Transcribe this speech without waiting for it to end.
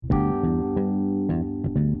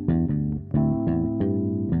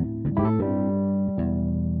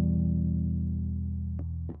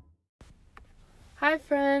Hi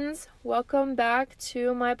friends, welcome back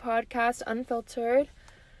to my podcast Unfiltered.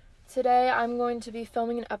 Today I'm going to be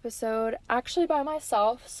filming an episode actually by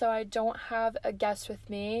myself, so I don't have a guest with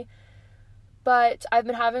me, but I've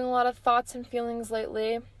been having a lot of thoughts and feelings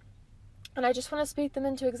lately, and I just want to speak them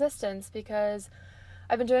into existence because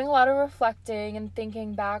I've been doing a lot of reflecting and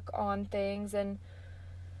thinking back on things and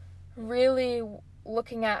really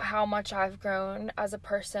looking at how much I've grown as a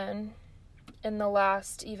person in the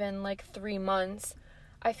last even 3 months.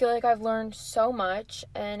 I feel like I've learned so much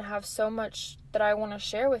and have so much that I want to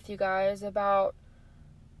share with you guys about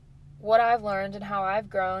what I've learned and how I've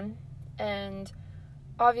grown. And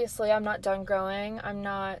obviously I'm not done growing. I'm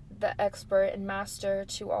not the expert and master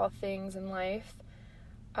to all things in life.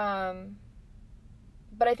 But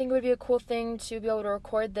I think it would be a cool thing to be able to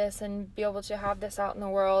record this and be able to have this out in the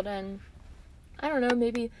world and, I don't know,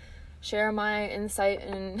 maybe share my insight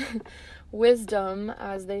and wisdom,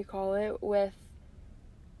 as they call it, with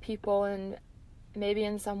people, and maybe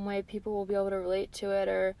in some way people will be able to relate to it,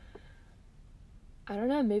 or I don't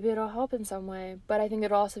know, maybe it'll help in some way. But I think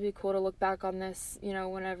it'll also be cool to look back on this,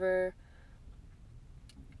 whenever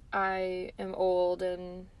I am old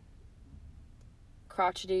and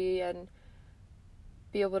crotchety and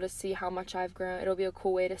be able to see how much I've grown. It'll be a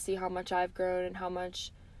cool way to see how much I've grown and how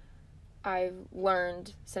much I've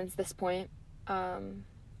learned since this point.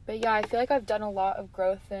 But yeah, I feel like I've done a lot of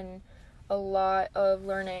growth and a lot of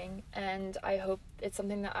learning, and I hope it's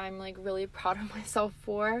something that I'm really proud of myself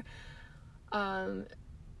for,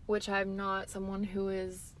 which I'm not someone who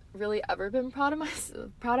has really ever been proud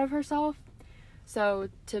of herself. So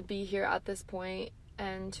to be here at this point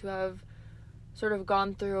and to have sort of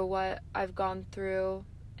gone through what I've gone through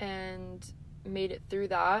and made it through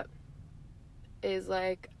that is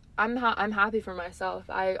I'm happy for myself.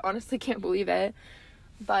 I honestly can't believe it,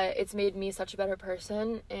 but it's made me such a better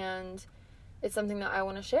person, and it's something that I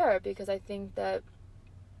want to share because I think that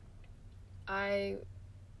I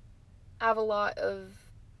have a lot of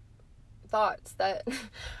thoughts that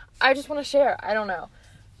I just want to share. I don't know.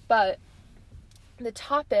 But the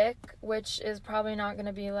topic, which is probably not going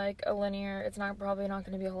to be probably not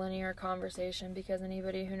going to be a linear conversation, because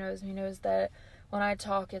anybody who knows me knows that when I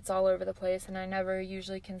talk, it's all over the place, and I never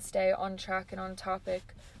usually can stay on track and on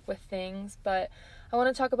topic with things. But I want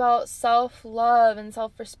to talk about self-love and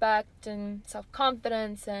self-respect and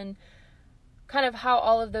self-confidence and kind of how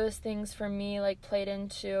all of those things for me played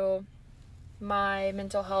into my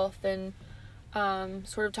mental health, and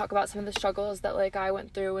sort of talk about some of the struggles that I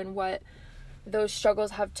went through and what those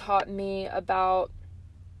struggles have taught me about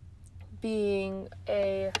being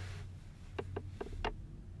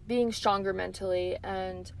stronger mentally.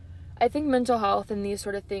 And I think mental health and these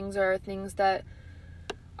sort of things are things that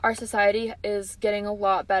our society is getting a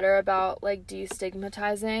lot better about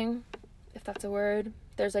destigmatizing, if that's a word.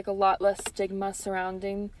 There's a lot less stigma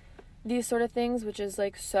surrounding these sort of things, which is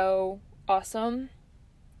so awesome.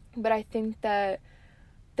 But I think that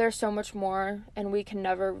there's so much more, and we can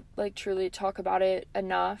never truly talk about it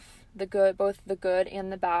enough, both the good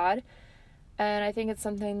and the bad. And I think it's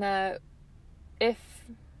something that if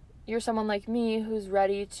you're someone like me who's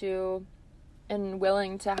ready to and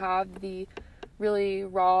willing to have the really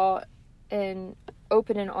raw and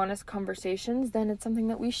open and honest conversations, then it's something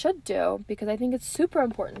that we should do, because I think it's super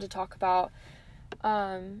important to talk about.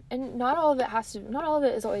 And not all of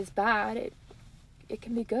it is always bad. It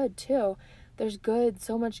can be good too. There's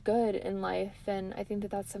so much good in life, and I think that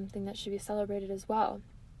that's something that should be celebrated as well.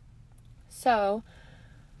 So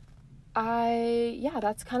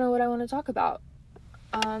that's kind of what I want to talk about.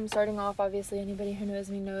 Starting off, obviously, anybody who knows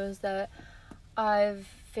me knows that I've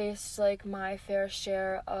faced my fair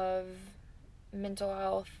share of mental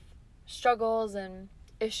health struggles and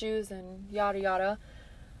issues and yada yada.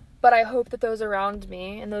 But I hope that those around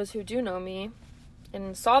me and those who do know me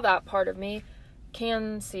and saw that part of me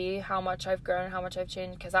can see how much I've grown and how much I've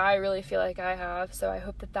changed, because I really feel like I have. So I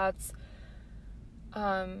hope that that's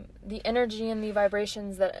the energy and the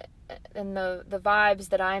vibrations and the vibes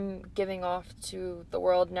that I'm giving off to the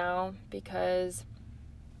world now, because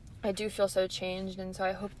I do feel so changed. And so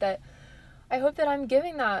I hope that I'm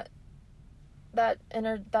giving that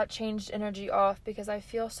changed energy off, because I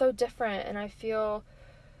feel so different, and I feel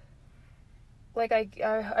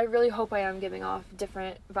I really hope I am giving off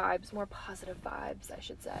different vibes, more positive vibes, I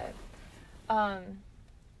should say. But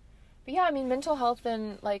yeah, I mean, mental health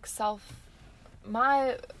and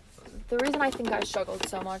the reason I think I struggled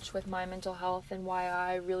so much with my mental health and why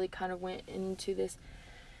I really kind of went into this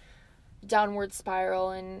downward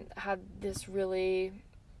spiral and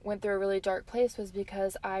went through a really dark place was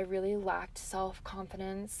because I really lacked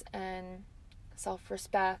self-confidence and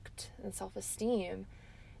self-respect and self-esteem.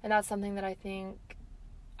 And that's something that I think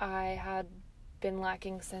I had been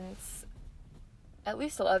lacking since at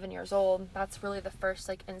least 11 years old. That's really the first,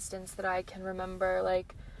 like, instance that I can remember,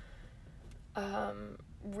 like,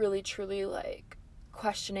 really truly, like,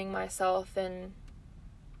 questioning myself. And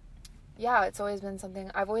yeah, it's always been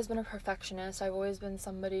something. I've always been a perfectionist. I've always been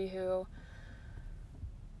somebody who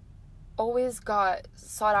always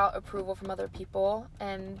sought out approval from other people,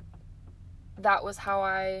 and that was how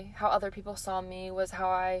other people saw me, was how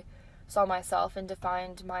I saw myself and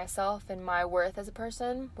defined myself and my worth as a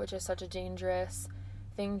person, which is such a dangerous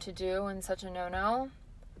thing to do and such a no-no.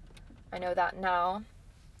 I know that now.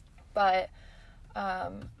 But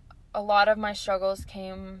a lot of my struggles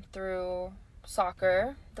came through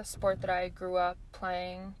soccer, the sport that I grew up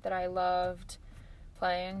playing, that I loved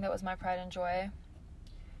playing, that was my pride and joy.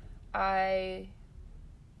 I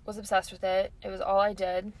was obsessed with it. It was all I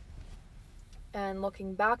did. And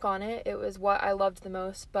looking back on it, it was what I loved the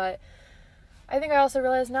most. But I think I also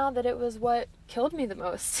realize now that it was what killed me the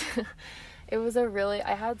most.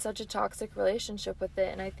 I had such a toxic relationship with it.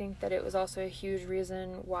 And I think that it was also a huge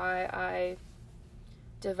reason why I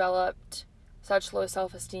developed such low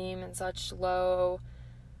self-esteem and such low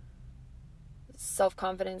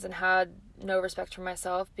self-confidence and had no respect for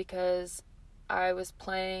myself, because I was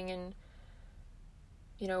playing and,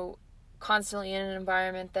 constantly in an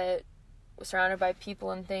environment that was surrounded by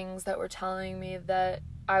people and things that were telling me that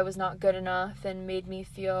I was not good enough and made me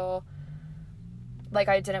feel like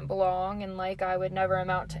I didn't belong and like I would never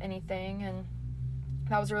amount to anything. And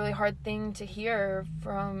that was a really hard thing to hear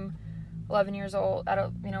from 11 years old,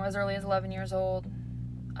 as early as 11 years old.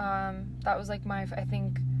 That was like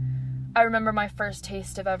I remember my first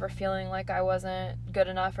taste of ever feeling like I wasn't good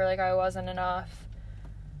enough or like I wasn't enough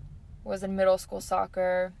was in middle school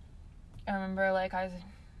soccer. I remember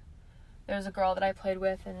there was a girl that I played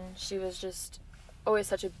with, and she was just always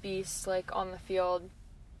such a beast, like, on the field.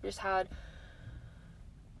 Just had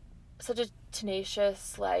such a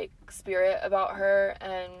tenacious, like, spirit about her,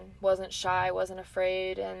 and wasn't shy, wasn't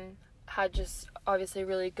afraid, and had just obviously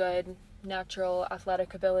really good natural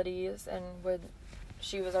athletic abilities, and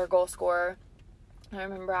she was our goal scorer. And I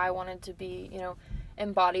remember I wanted to be,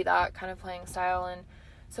 embody that kind of playing style. And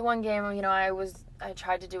so one game, I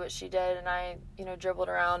tried to do what she did, and I, dribbled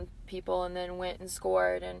around people and then went and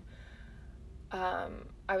scored. And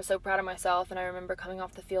I was so proud of myself. And I remember coming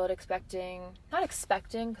off the field not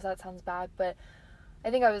expecting, because that sounds bad, but I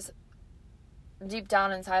think I was deep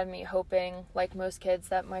down inside of me hoping, like most kids,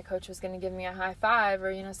 that my coach was going to give me a high five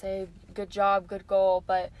or, say, good job, good goal.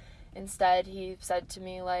 But instead, he said to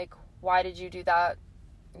me, like, why did you do that?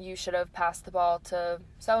 You should have passed the ball to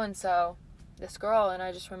so-and-so, this girl. And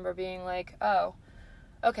I just remember being like, oh,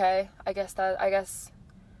 okay, I guess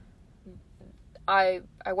I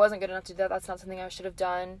wasn't good enough to do that. That's not something I should have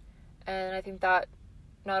done. And I think that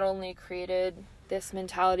not only created this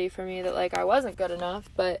mentality for me that, like, I wasn't good enough,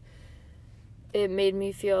 but it made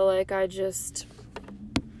me feel like I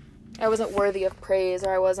wasn't worthy of praise,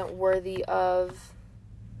 or I wasn't worthy of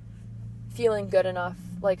feeling good enough,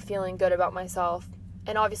 like feeling good about myself.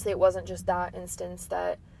 And obviously it wasn't just that instance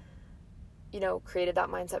that, created that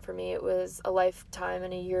mindset for me. It was a lifetime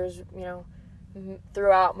and a years,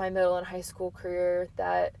 throughout my middle and high school career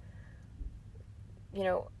that,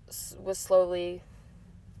 was slowly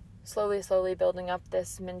building up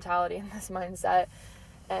this mentality and this mindset,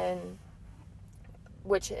 and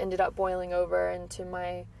which ended up boiling over into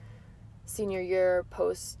my senior year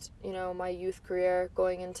post, my youth career,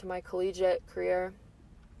 going into my collegiate career,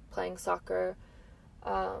 playing soccer.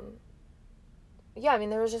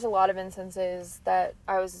 There was just a lot of instances that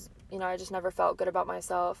I was, I just never felt good about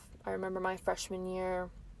myself. I remember my freshman year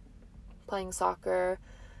playing soccer.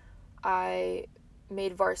 I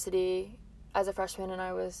made varsity as a freshman, and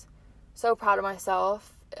I was so proud of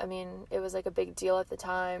myself. It was like a big deal at the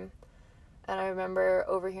time. And I remember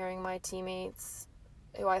overhearing my teammates,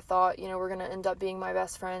 who I thought, were going to end up being my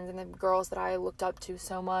best friends, and the girls that I looked up to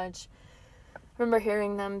so much. I remember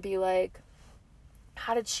hearing them be like,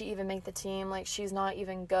 how did she even make the team? Like, she's not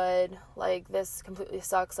even good. Like, this completely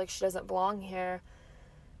sucks. Like, she doesn't belong here.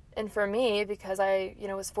 And for me, because I,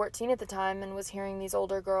 was 14 at the time and was hearing these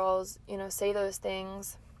older girls, say those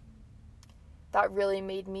things, that really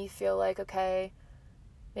made me feel like, okay,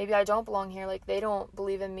 maybe I don't belong here. Like, they don't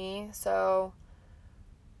believe in me. So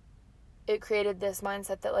it created this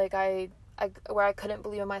mindset that, like, where I couldn't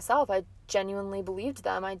believe in myself. I genuinely believed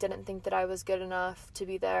them. I didn't think that I was good enough to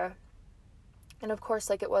be there. And of course,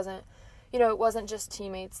 like, it wasn't just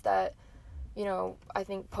teammates that, I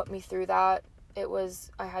think put me through that.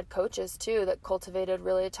 I had coaches too that cultivated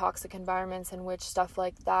really toxic environments in which stuff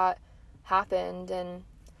like that happened. And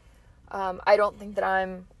I don't think that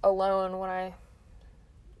I'm alone when I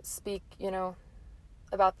speak,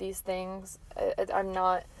 about these things. I'm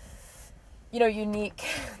not, unique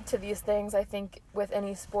to these things. I think with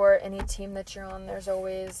any sport, any team that you're on, there's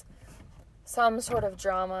always some sort of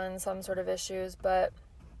drama and some sort of issues. But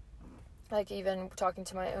like, even talking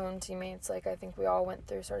to my own teammates, like, I think we all went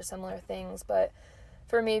through sort of similar things. But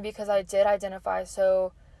for me, because I did identify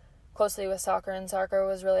so closely with soccer, and soccer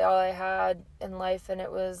was really all I had in life, and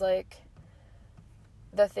it was like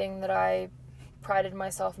the thing that I prided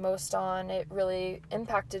myself most on, it really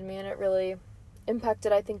impacted me, and it really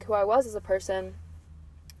impacted, I think, who I was as a person.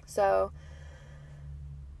 So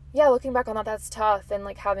yeah, looking back on that, that's tough. And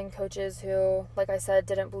like, having coaches who, like I said,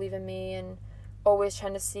 didn't believe in me and always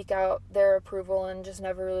trying to seek out their approval and just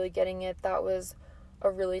never really getting it, that was a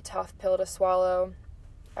really tough pill to swallow.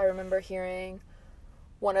 I remember hearing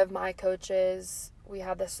one of my coaches, we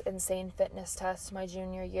had this insane fitness test my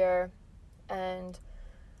junior year, and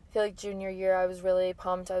I feel like junior year I was really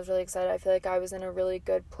pumped, I was really excited. I feel like I was in a really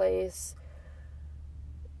good place,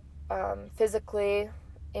 physically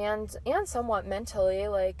and somewhat mentally.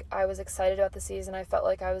 Like, I was excited about the season. I felt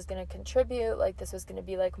like I was going to contribute, like this was going to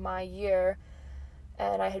be like my year.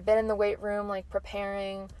 And I had been in the weight room, like,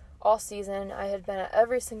 preparing all season. I had been at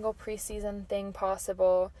every single preseason thing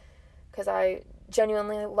possible because I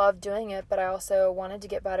genuinely loved doing it, but I also wanted to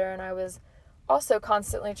get better, and I was also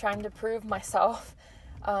constantly trying to prove myself,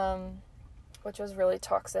 which was really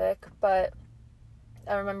toxic. But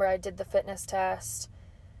I remember I did the fitness test,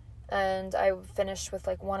 and I finished with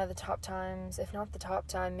like one of the top times, if not the top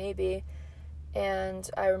time, maybe. And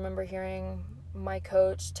I remember hearing my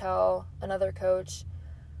coach tell another coach,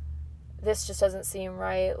 this just doesn't seem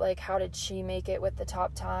right. Like, how did she make it with the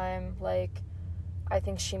top time? Like, I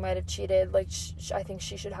think she might have cheated. Like, I think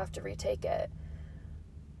she should have to retake it.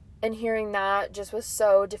 And hearing that just was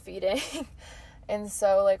so defeating and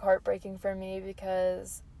so, like, heartbreaking for me,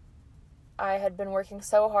 because I had been working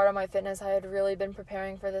so hard on my fitness. I had really been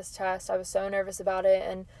preparing for this test. I was so nervous about it,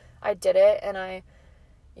 and I did it. And I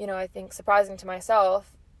think, surprising to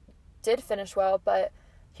myself, did finish well. But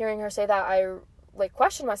hearing her say that, I like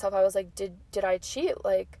questioned myself. I was like, did I cheat?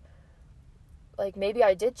 Like maybe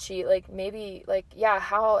I did cheat. Like, maybe, like, yeah,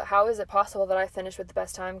 how is it possible that I finished with the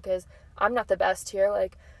best time? Because I'm not the best here.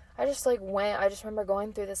 Like, I just remember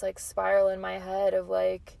going through this like spiral in my head of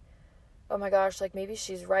like, oh my gosh, like, maybe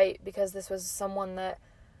she's right, because this was someone that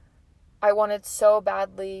I wanted so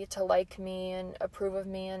badly to like me and approve of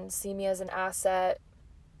me and see me as an asset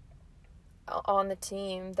on the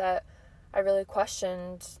team, that I really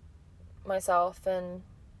questioned myself. And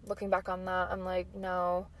looking back on that, I'm like,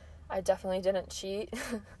 no, I definitely didn't cheat.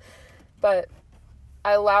 But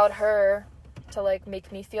I allowed her to like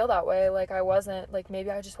make me feel that way, like I wasn't, like, maybe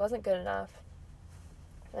I just wasn't good enough.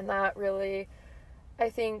 And that really, I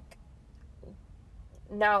think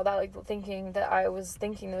now that, like, thinking that I was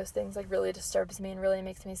thinking those things, like, really disturbs me and really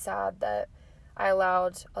makes me sad that I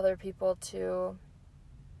allowed other people to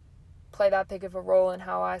play that big of a role in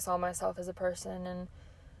how I saw myself as a person and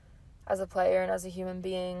as a player and as a human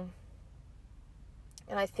being.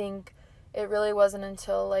 And I think it really wasn't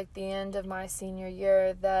until like the end of my senior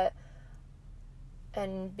year that,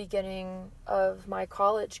 and beginning of my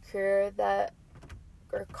college career, that,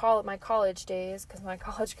 or my college days, because my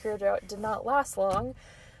college career did not last long,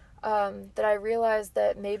 that I realized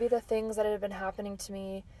that maybe the things that had been happening to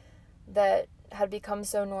me that had become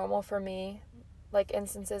so normal for me, like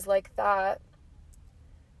instances like that,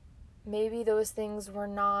 maybe those things were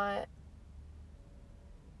not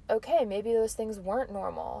okay. Maybe those things weren't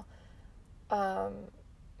normal.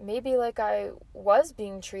 Maybe like I was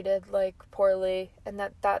being treated like poorly, and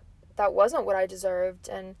that wasn't what I deserved.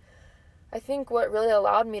 And I think what really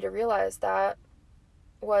allowed me to realize that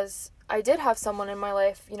was I did have someone in my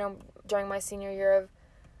life, during my senior year of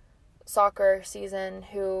soccer season,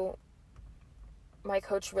 who my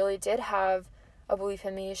coach really did have a belief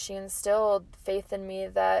in me. She instilled faith in me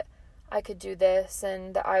that I could do this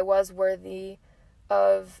and that I was worthy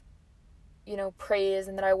of, praise,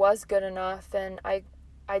 and that I was good enough, and I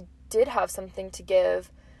did have something to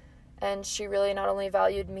give. And she really not only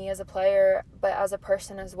valued me as a player, but as a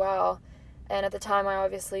person as well. And at the time, I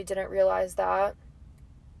obviously didn't realize that.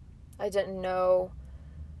 I didn't know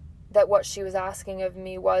that what she was asking of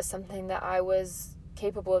me was something that I was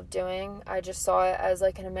capable of doing. I just saw it as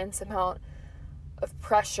like an immense amount of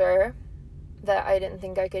pressure that I didn't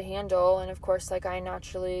think I could handle. And of course, like, I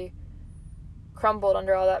naturally crumbled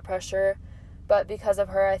under all that pressure. But because of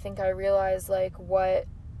her, I think I realized like what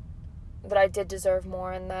that I did deserve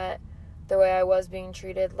more, and that the way I was being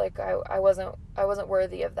treated, like I wasn't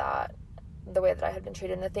worthy of that, the way that I had been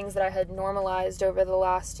treated, and the things that I had normalized over the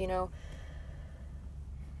last,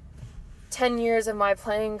 10 years of my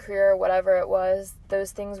playing career, whatever it was,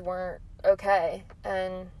 those things weren't okay.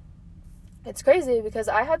 And it's crazy because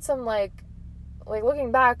I had some, like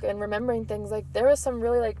looking back and remembering things, like, there was some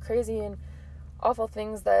really, like, crazy and awful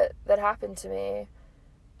things that happened to me,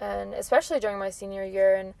 and especially during my senior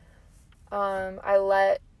year, and I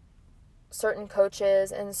let certain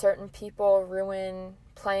coaches and certain people ruin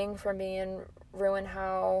playing for me and ruin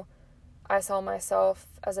how I saw myself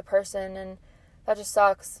as a person, and that just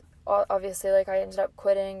sucks. Obviously, like, I ended up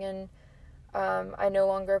quitting, and I no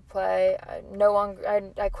longer play.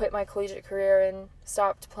 I quit my collegiate career and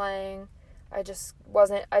stopped playing. I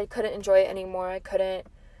couldn't enjoy it anymore. I couldn't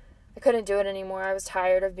do it anymore. I was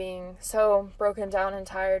tired of being so broken down and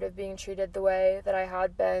tired of being treated the way that I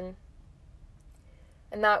had been.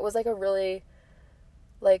 And that was, like, a really,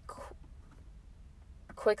 like,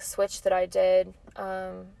 quick switch that I did.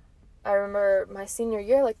 I remember my senior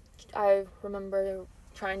year, like, I remember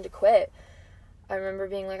trying to quit. I remember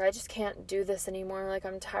being like, I just can't do this anymore. Like,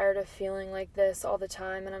 I'm tired of feeling like this all the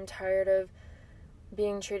time, and I'm tired of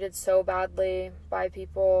being treated so badly by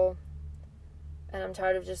people, and I'm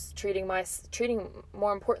tired of just treating myself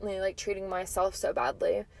so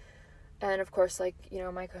badly. And of course, like,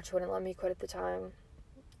 my coach wouldn't let me quit at the time.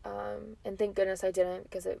 And thank goodness I didn't,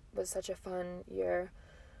 because it was such a fun year.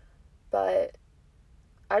 But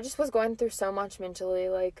I just was going through so much mentally,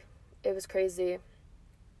 like, it was crazy.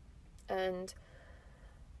 And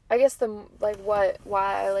I guess why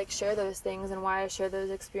I, like, share those things and why I share those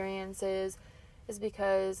experiences is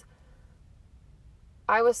because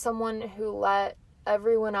I was someone who let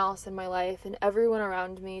everyone else in my life and everyone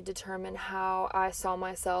around me determine how I saw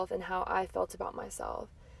myself and how I felt about myself.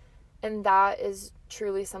 And that is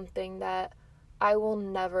truly something that I will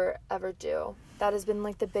never, ever do. That has been,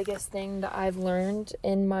 like, the biggest thing that I've learned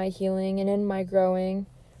in my healing and in my growing,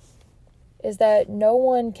 is that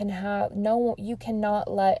you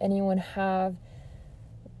cannot let anyone have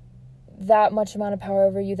that much amount of power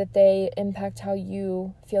over you that they impact how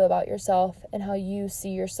you feel about yourself and how you see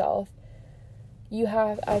yourself.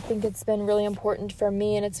 I think it's been really important for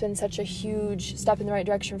me, and it's been such a huge step in the right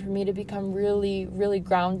direction for me to become really, really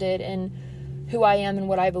grounded in who I am and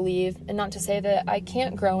what I believe. And not to say that I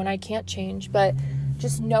can't grow and I can't change, but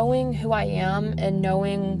just knowing who I am and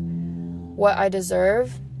knowing what I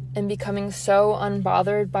deserve and becoming so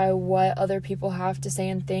unbothered by what other people have to say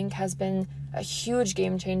and think has been a huge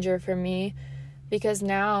game changer for me. Because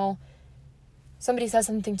now somebody says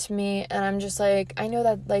something to me and I'm just like, I know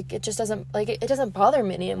that, like, it just doesn't, like, it doesn't bother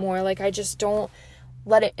me anymore. Like, I just don't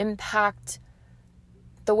let it impact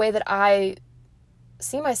the way that I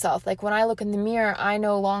see myself. Like, when I look in the mirror, I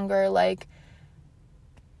no longer, like,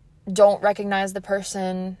 don't recognize the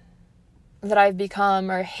person that I've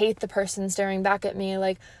become or hate the person staring back at me.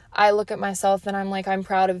 Like, I look at myself and I'm like, I'm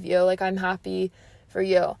proud of you. Like, I'm happy for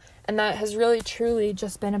you. And that has really, truly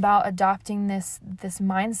just been about adopting this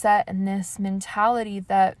mindset and this mentality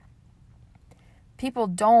that people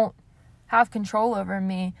don't have control over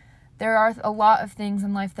me. There are a lot of things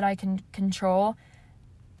in life that I can control.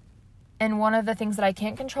 And one of the things that I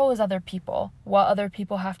can't control is other people. What other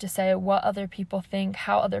people have to say, what other people think,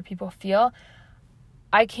 how other people feel.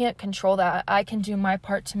 I can't control that. I can do my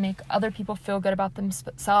part to make other people feel good about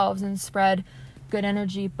themselves and spread good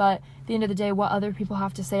energy. But at the end of the day, what other people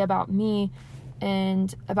have to say about me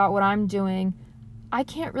and about what I'm doing, I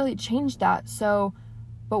can't really change that.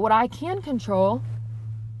 But what I can control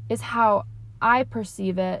is how I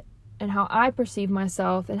perceive it and how I perceive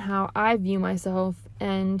myself and how I view myself.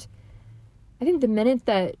 And I think the minute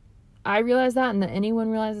that I realize that and that anyone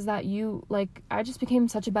realizes that, I just became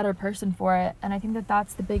such a better person for it. And I think that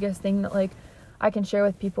that's the biggest thing that, like, I can share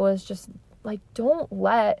with people is just, like, don't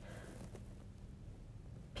let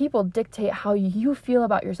people dictate how you feel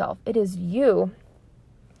about yourself. It is you.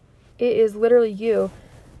 It is literally you.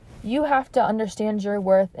 You have to understand your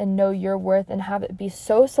worth and know your worth and have it be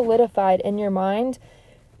so solidified in your mind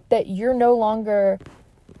that you're no longer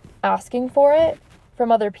asking for it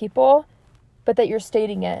from other people, but that you're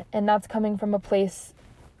stating it, and that's coming from a place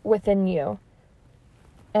within you.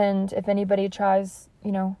 And if anybody tries,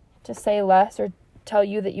 to say less or tell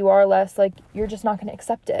you that you are less, like, you're just not going to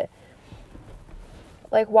accept it.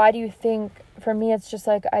 Like, why do you think, for me, it's just,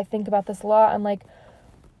 like, I think about this a lot. I'm like,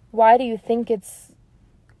 why do you think it's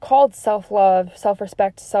called self-love,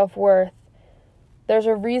 self-respect, self-worth? There's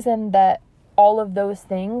a reason that all of those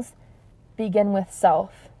things begin with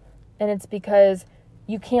self. And it's because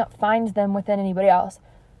you can't find them within anybody else.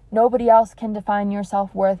 Nobody else can define your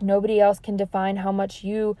self-worth. Nobody else can define how much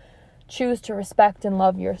you choose to respect and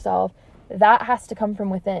love yourself. That has to come from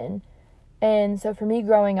within. And so for me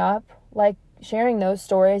growing up, like sharing those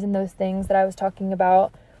stories and those things that I was talking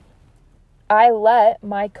about, I let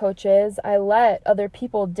my coaches, I let other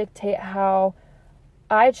people dictate how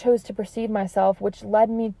I chose to perceive myself, which led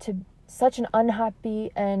me to such an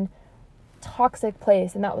unhappy and toxic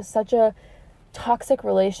place. And that was such a toxic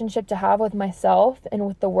relationship to have with myself and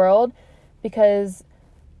with the world, because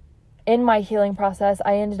in my healing process,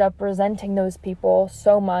 I ended up resenting those people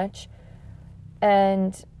so much.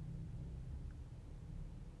 And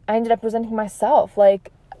I ended up resenting myself.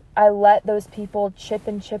 Like, I let those people chip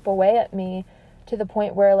away at me to the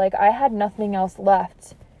point where, like, I had nothing else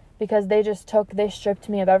left, because they stripped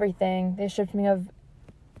me of everything. They stripped me of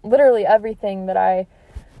literally everything that I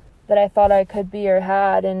thought I could be or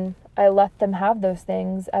had, and I let them have those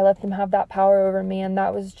things. I let them have that power over me, and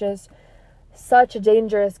that was just such a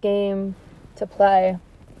dangerous game to play.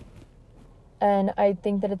 And I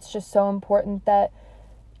think that it's just so important that,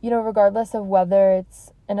 regardless of whether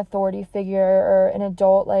it's an authority figure or an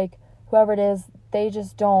adult, like whoever it is, they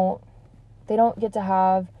don't get to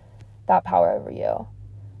have that power over you.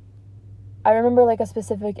 I remember like a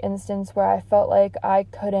specific instance where I felt like I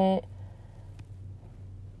couldn't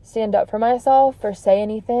stand up for myself or say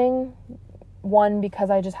anything. One, because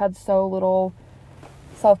I just had so little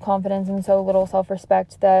self-confidence and so little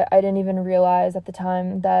self-respect that I didn't even realize at the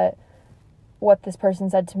time that what this person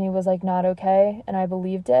said to me was like not okay, and I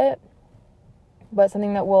believed it, but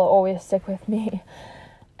something that will always stick with me.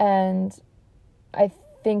 And I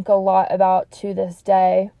think a lot about to this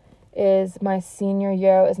day is my senior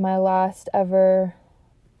year. It was my last ever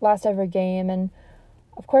game, and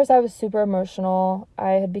of course I was super emotional.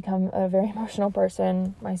 I had become a very emotional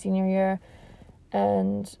person my senior year,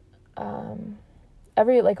 and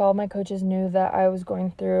all my coaches knew that I was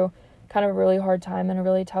going through kind of a really hard time and a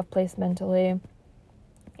really tough place mentally.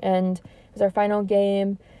 And it was our final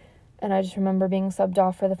game, and I just remember being subbed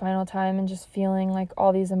off for the final time and just feeling like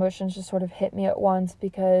all these emotions just sort of hit me at once,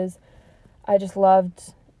 because I just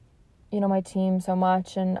loved, my team so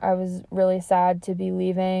much, and I was really sad to be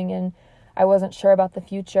leaving, and I wasn't sure about the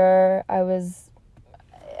future.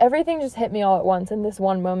 Everything just hit me all at once in this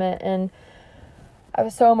one moment, and I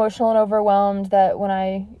was so emotional and overwhelmed that when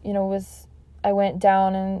I I went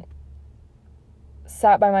down and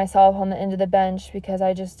sat by myself on the end of the bench, because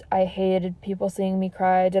I hated people seeing me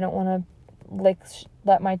cry. I didn't want to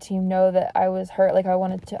let my team know that I was hurt. Like I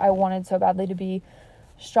wanted so badly to be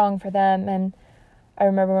strong for them. And I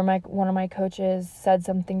remember when one of my coaches said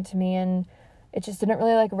something to me, and it just didn't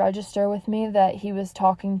really register with me that he was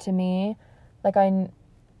talking to me. Like I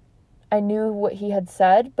knew what he had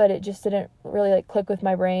said, but it just didn't really click with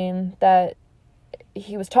my brain that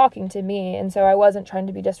he was talking to me. And so I wasn't trying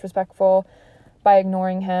to be disrespectful by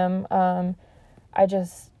ignoring him. My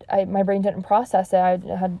brain didn't process it. I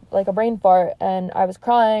had a brain fart, and I was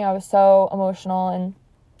crying. I was so emotional, and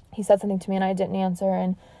he said something to me and I didn't answer.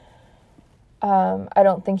 And I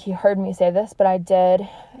don't think he heard me say this, but I did.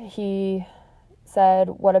 He said,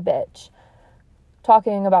 "What a bitch,"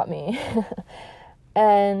 talking about me.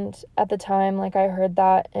 And at the time, I heard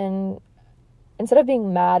that, and instead of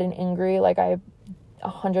being mad and angry, I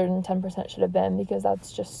 110% should have been, because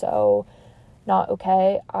that's just so not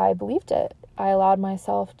okay, I believed it. I allowed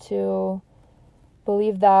myself to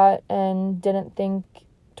believe that and didn't think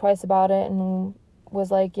twice about it, and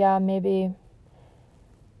was like, yeah, maybe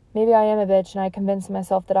I am a bitch. And I convinced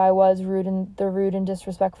myself that I was the rude and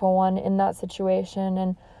disrespectful one in that situation,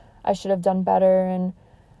 and I should have done better. And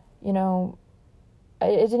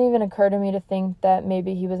it didn't even occur to me to think that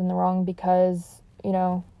maybe he was in the wrong, because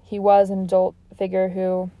he was an adult figure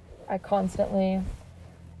who I constantly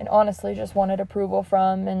and honestly just wanted approval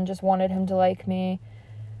from, and just wanted him to like me.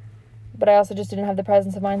 But I also just didn't have the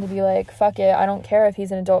presence of mind to be like, fuck it, I don't care if he's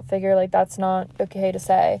an adult figure, that's not okay to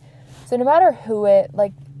say. So no matter who it,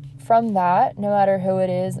 from that, no matter who it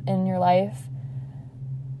is in your life,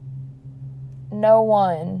 no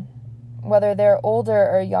one, whether they're older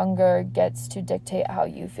or younger, gets to dictate how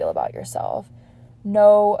you feel about yourself.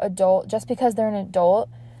 No adult, just because they're an adult,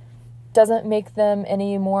 doesn't make them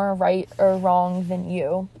any more right or wrong than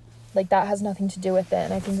you. That has nothing to do with it.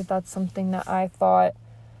 And I think that that's something that I thought,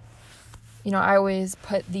 I always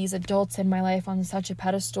put these adults in my life on such a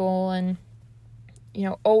pedestal, and,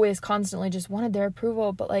 always constantly just wanted their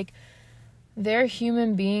approval. But, they're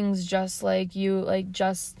human beings just like you,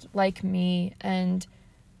 just like me. And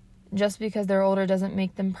just because they're older doesn't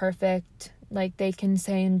make them perfect. They can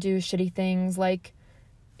say and do shitty things,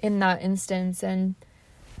 in that instance. And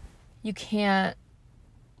you can't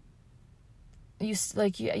you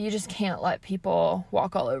just can't let people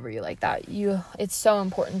walk all over you like that. It's so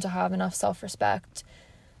important to have enough self-respect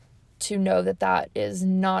to know that that is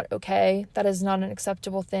not okay. That is not an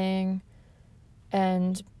acceptable thing.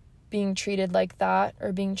 And being treated like that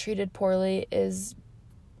or being treated poorly is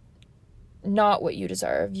not what you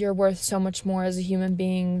deserve. You're worth so much more as a human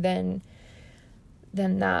being than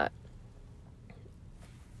that.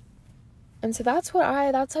 And so that's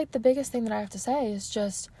like the biggest thing that I have to say is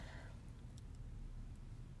just,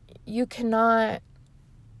 you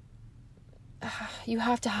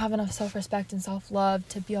have to have enough self-respect and self-love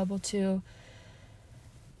to be able to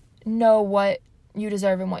know what you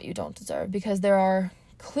deserve and what you don't deserve, because there are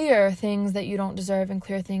clear things that you don't deserve and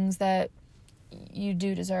clear things that you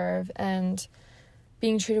do deserve, and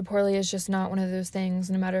being treated poorly is just not one of those things,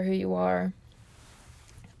 no matter who you are.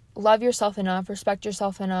 Love yourself enough, respect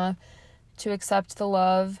yourself enough to accept the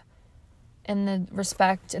love and the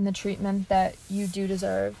respect and the treatment that you do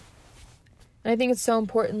deserve. And I think it's so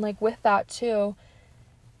important, like, with that too,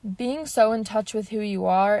 being so in touch with who you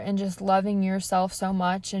are and just loving yourself so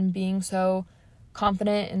much and being so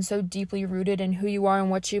confident and so deeply rooted in who you are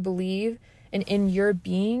and what you believe and in your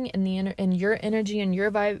being and in your energy and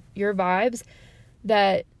your vibes,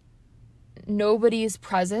 that nobody's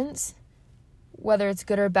presence, whether it's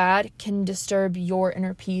good or bad, can disturb your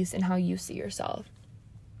inner peace and how you see yourself.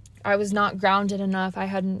 I was not grounded enough. I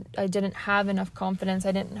didn't have enough confidence.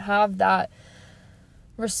 I didn't have that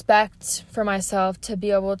respect for myself to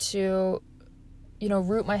be able to,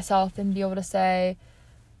 root myself and be able to say,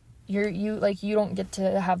 you don't get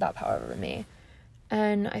to have that power over me.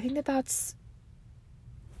 And I think that that's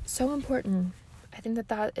so important. I think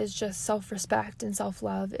that is just self-respect and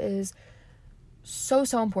self-love is so,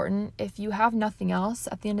 so important. If you have nothing else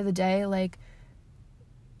at the end of the day, like,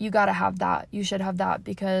 you gotta have that. You should have that,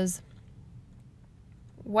 because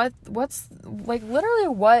what's like, literally,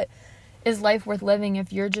 what is life worth living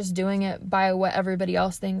if you're just doing it by what everybody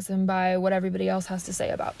else thinks and by what everybody else has to say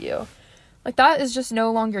about you? Like, that is just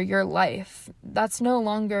no longer your life. That's no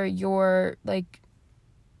longer your, like,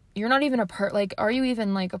 you're not even are you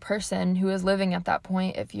even, like, a person who is living at that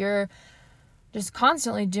point if you're just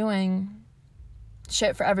constantly doing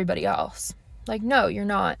shit for everybody else? Like, no, you're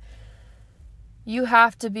not. You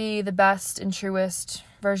have to be the best and truest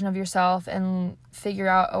version of yourself and figure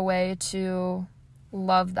out a way to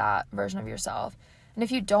love that version of yourself. And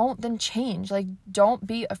if you don't, then change. Like, don't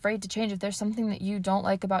be afraid to change. If there's something that you don't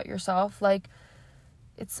like about yourself, like,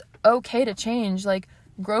 it's okay to change. Like,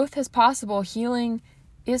 growth is possible. Healing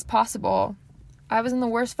is possible. I was in the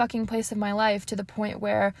worst fucking place of my life, to the point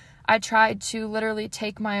where I tried to literally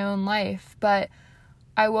take my own life. But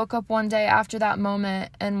I woke up one day after that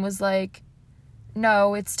moment and was like,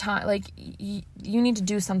 no, it's time. Like, you need to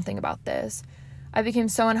do something about this. I became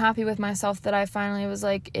so unhappy with myself that I finally was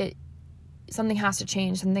like, something has to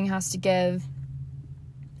change, something has to give.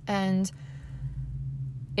 And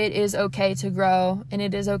it is okay to grow, and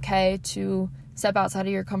it is okay to step outside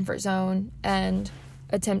of your comfort zone and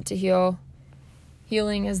attempt to heal.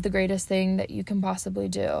 Healing is the greatest thing that you can possibly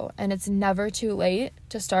do. And it's never too late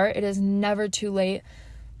to start. It is never too late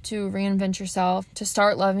to reinvent yourself, to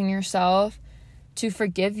start loving yourself, to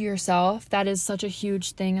forgive yourself. That is such a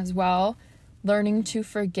huge thing as well. Learning to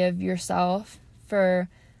forgive yourself for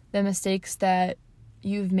the mistakes that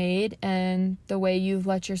you've made and the way you've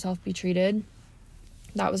let yourself be treated.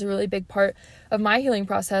 That was a really big part of my healing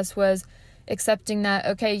process, was accepting that,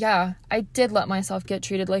 okay, yeah, I did let myself get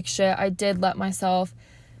treated like shit. I did let myself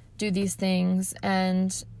do these things,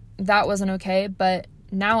 and that wasn't okay. But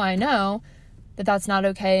now I know that that's not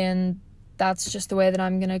okay, and that's just the way that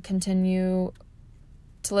I'm going to continue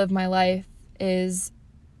to live my life. Is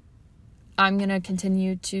I'm going to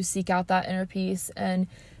continue to seek out that inner peace and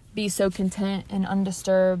be so content and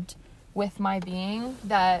undisturbed with my being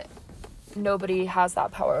that nobody has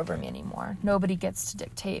that power over me anymore. Nobody gets to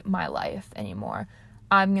dictate my life anymore.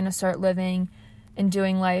 I'm going to start living and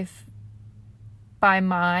doing life by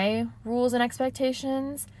my rules and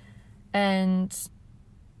expectations. And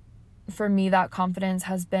for me, that confidence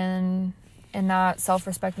has been, and that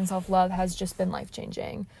self-respect and self-love has just been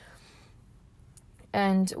life-changing.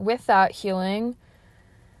 And with that healing,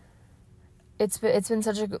 it's been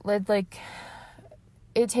such a, like,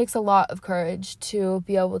 it takes a lot of courage to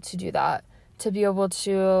be able to do that, to be able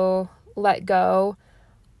to let go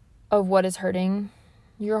of what is hurting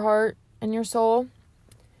your heart and your soul,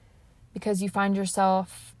 because you find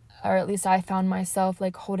yourself, or at least I found myself,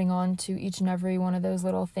 like, holding on to each and every one of those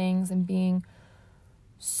little things and being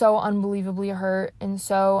so unbelievably hurt and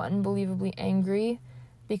so unbelievably angry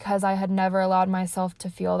because I had never allowed myself to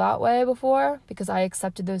feel that way before, because I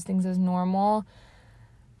accepted those things as normal.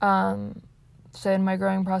 So in my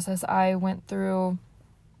growing process, I went through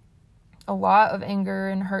a lot of anger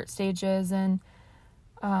and hurt stages, and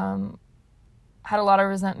had a lot of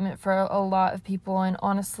resentment for a lot of people, and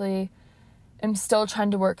honestly I'm still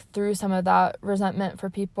trying to work through some of that resentment for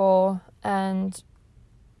people and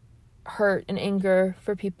hurt and anger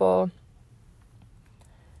for people,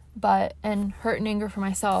 and hurt and anger for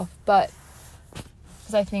myself, but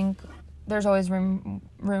because I think there's always room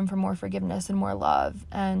for more forgiveness and more love.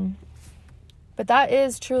 But that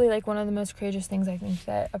is truly like one of the most courageous things I think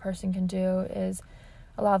that a person can do, is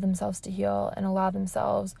allow themselves to heal and allow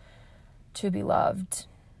themselves to be loved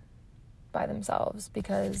by themselves,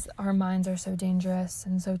 because our minds are so dangerous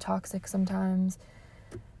and so toxic sometimes.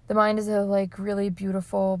 The mind is a like really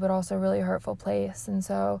beautiful but also really hurtful place, and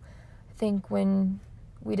so I think when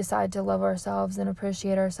we decide to love ourselves and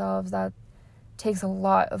appreciate ourselves, that takes a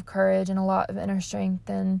lot of courage and a lot of inner strength.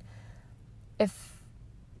 And if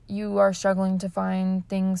you are struggling to find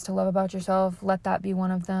things to love about yourself, let that be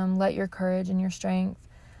one of them. Let your courage and your strength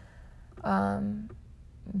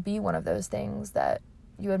be one of those things that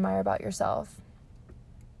you admire about yourself.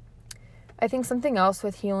 I think something else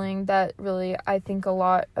with healing that really I think a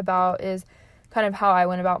lot about is kind of how I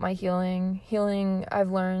went about my healing. Healing, I've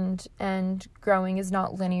learned, and growing is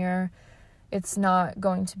not linear. It's not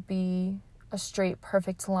going to be a straight,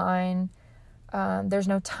 perfect line. There's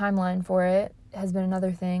no timeline for it. Has been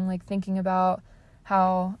another thing, like thinking about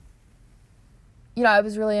how, I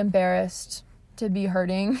was really embarrassed to be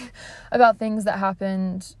hurting about things that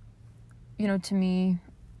happened, to me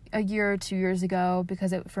a year or 2 years ago,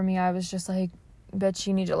 because for me, I was just like, bitch,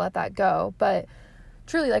 you need to let that go. But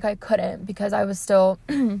truly, like, I couldn't, because I was still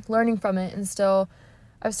learning from it, and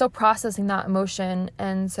I was still processing that emotion.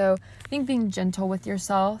 And so I think being gentle with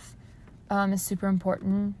yourself is super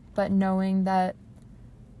important, but knowing that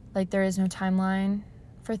like there is no timeline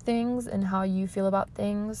for things and how you feel about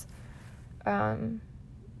things.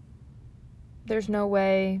 There's no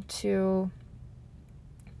way to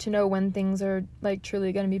know when things are like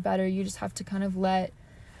truly going to be better. You just have to kind of let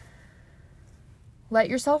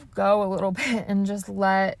yourself go a little bit and just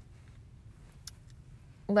let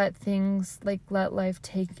things, like, let life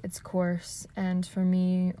take its course. And for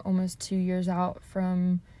me, almost 2 years out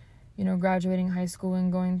from graduating high school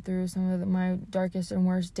and going through some of my darkest and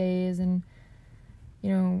worst days, and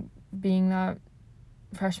being that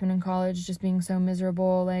freshman in college, just being so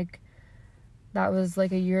miserable, like that was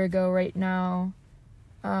like a year ago right now.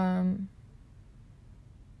 A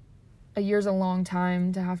year's a long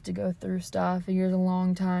time to have to go through stuff. A year's a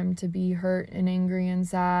long time to be hurt and angry and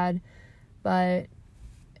sad, but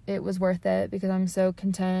it was worth it, because I'm so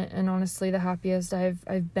content and honestly the happiest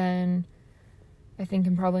I've been, I think,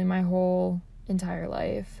 in probably my whole entire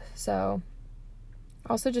life. So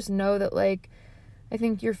also just know that, like, I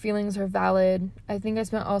think your feelings are valid. I think I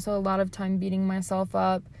spent also a lot of time beating myself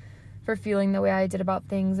up for feeling the way I did about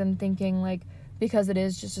things, and thinking, like, because it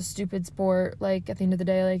is just a stupid sport, like, at the end of the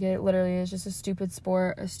day, like, it literally is just a stupid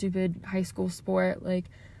sport, a stupid high school sport. Like,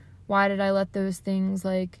 why did I let those things,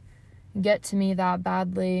 like, get to me that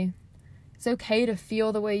badly? It's okay to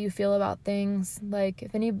feel the way you feel about things. Like,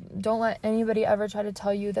 don't let anybody ever try to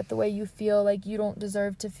tell you that the way you feel, like, you don't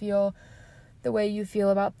deserve to feel the way you feel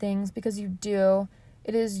about things, because you do.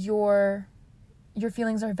 It is your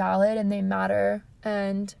feelings are valid and they matter.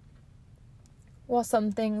 And while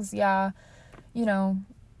some things, they're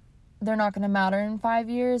not going to matter in 5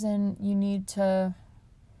 years, and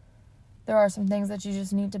there are some things that you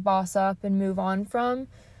just need to boss up and move on from.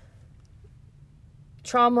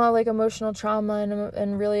 Trauma, like emotional trauma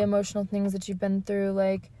and really emotional things that you've been through,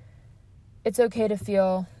 like, it's okay to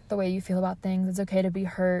feel the way you feel about things. It's okay to be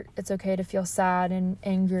hurt. It's okay to feel sad and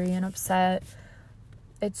angry and upset.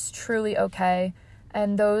 It's truly okay.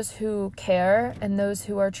 And those who care and those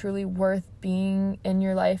who are truly worth being in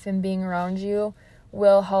your life and being around you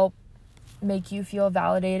will help make you feel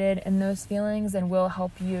validated in those feelings, and will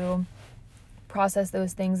help you process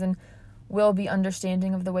those things, and will be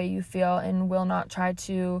understanding of the way you feel, and will not try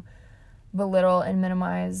to belittle and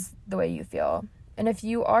minimize the way you feel. And if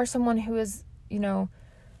you are someone who is,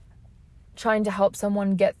 trying to help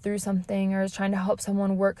someone get through something, or is trying to help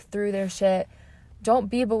someone work through their shit, don't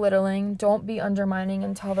be belittling, don't be undermining,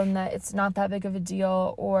 and tell them that it's not that big of a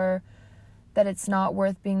deal, or that it's not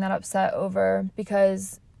worth being that upset over,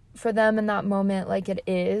 because for them in that moment, like, it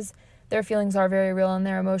is. Their feelings are very real, and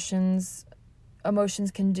their emotions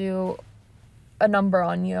can do a number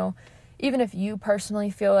on you. Even if you personally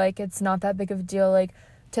feel like it's not that big of a deal, like,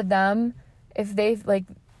 to them, if they've, like,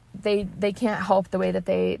 they can't help the way that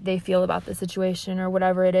they feel about the situation or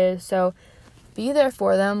whatever it is. So be there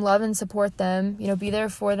for them, love and support them, be there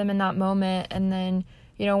for them in that moment. And then,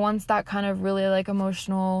 once that kind of really like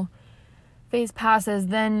emotional phase passes,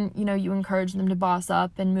 then, you encourage them to boss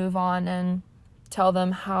up and move on and tell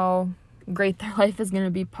them how great their life is going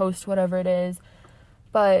to be post whatever it is.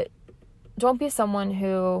 But don't be someone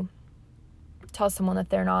who tells someone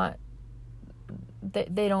that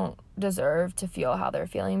they don't deserve to feel how they're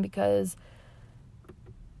feeling, because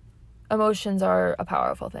emotions are a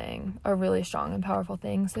powerful thing, a really strong and powerful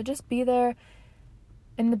thing. So just be there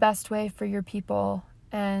in the best way for your people.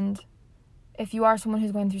 And if you are someone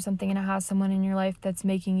who's going through something and it has someone in your life that's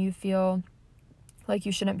making you feel like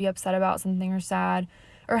you shouldn't be upset about something or sad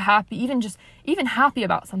or happy, even happy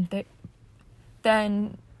about something,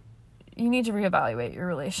 then you need to reevaluate your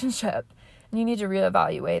relationship. And you need to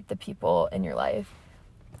reevaluate the people in your life.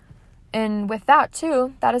 And with that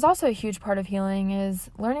too, that is also a huge part of healing, is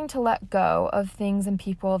learning to let go of things and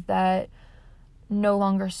people that no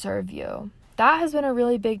longer serve you. That has been a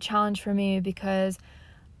really big challenge for me, because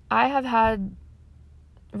I have had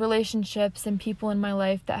relationships and people in my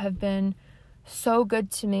life that have been so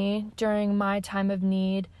good to me during my time of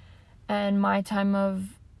need and my time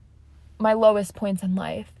of my lowest points in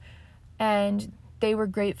life. And they were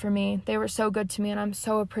great for me. They were so good to me, and I'm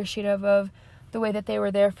so appreciative of the way that they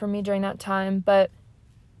were there for me during that time. But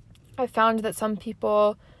I found that some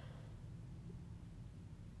people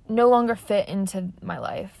no longer fit into my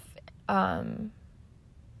life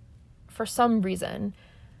for some reason.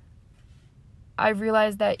 I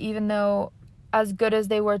realized that even though as good as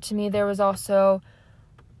they were to me, there was also,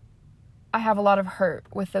 I have a lot of hurt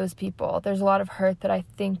with those people. There's a lot of hurt that I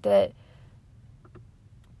think that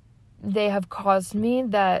they have caused me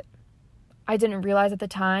that I didn't realize at the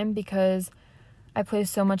time, because I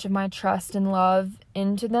placed so much of my trust and love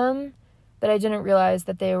into them that I didn't realize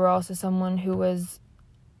that they were also someone who was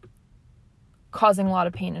causing a lot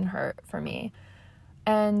of pain and hurt for me.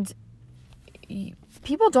 And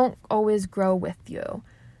people don't always grow with you.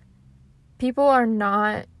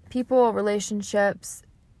 Relationships,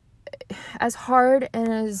 as hard and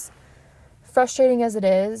as frustrating as it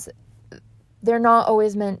is, they're not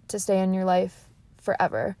always meant to stay in your life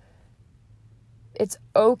forever. It's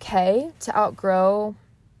okay to outgrow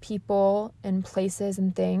people and places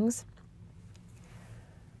and things.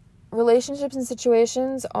 Relationships and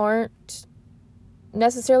situations aren't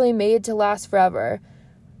necessarily made to last forever.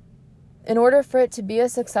 In order for it to be a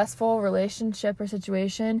successful relationship or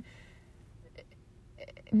situation,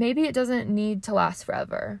 maybe it doesn't need to last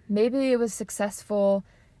forever. Maybe it was successful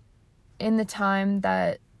in the time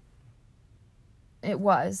that it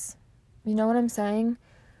was. You know what I'm saying?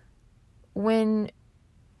 When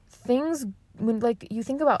you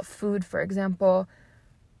think about food, for example,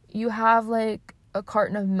 you have like a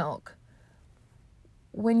carton of milk.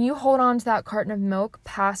 When you hold on to that carton of milk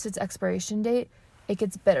past its expiration date, it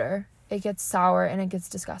gets bitter, it gets sour, and it gets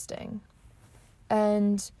disgusting.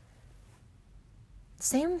 And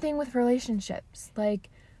same thing with relationships. Like,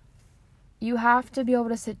 you have to be able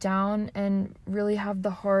to sit down and really have the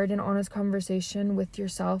hard and honest conversation with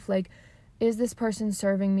yourself. Like, is this person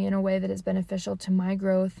serving me in a way that is beneficial to my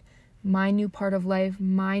growth, my new part of life,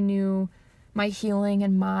 my healing,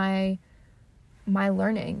 and my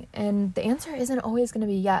learning? And the answer isn't always going to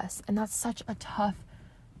be yes. And that's such a tough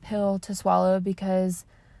pill to swallow, because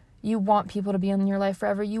you want people to be in your life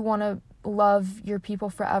forever. You want to love your people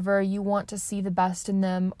forever. You want to see the best in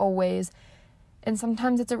them always. And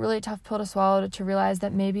sometimes it's a really tough pill to swallow, to realize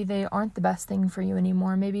that maybe they aren't the best thing for you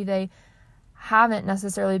anymore. Maybe they haven't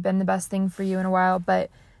necessarily been the best thing for you in a while,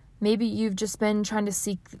 but maybe you've just been trying to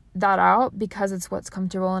seek that out because it's what's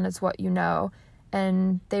comfortable and it's what you know,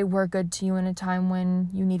 and they were good to you in a time when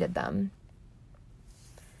you needed them.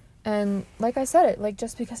 And like I said,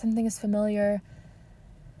 just because something is familiar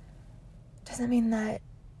doesn't mean that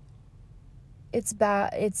it's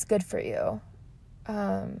bad, it's good for you.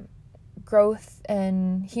 Growth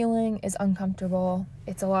and healing is uncomfortable.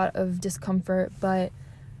 It's a lot of discomfort, but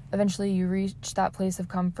eventually you reach that place of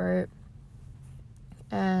comfort.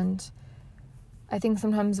 And I think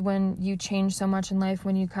sometimes when you change so much in life,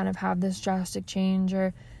 when you kind of have this drastic change,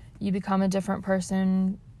 or you become a different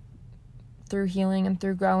person through healing and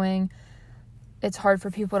through growing, it's hard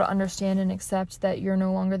for people to understand and accept that you're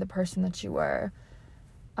no longer the person that you were.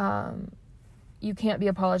 You can't be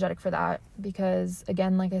apologetic for that, because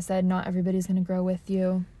again, like I said, not everybody's going to grow with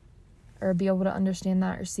you or be able to understand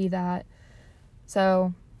that or see that.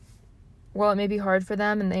 So while it may be hard for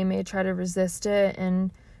them and they may try to resist it and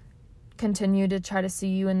continue to try to see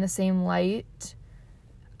you in the same light,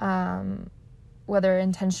 whether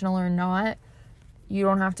intentional or not. You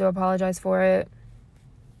don't have to apologize for it.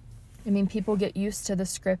 I mean, people get used to the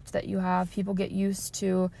script that you have. People get used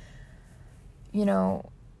to, you know,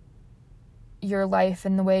 your life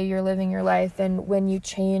and the way you're living your life. And when you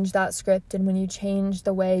change that script and when you change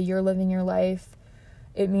the way you're living your life,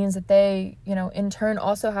 it means that they, you know, in turn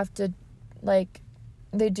also have to, like,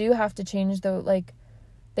 they do have to change the, like,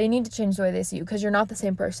 they need to change the way they see you, because you're not the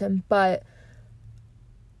same person, but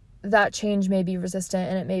that change may be resistant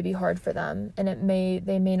and it may be hard for them, and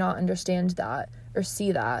they may not understand that or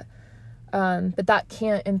see that. But that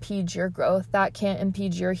can't impede your growth. That can't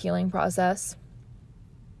impede your healing process.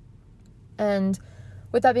 And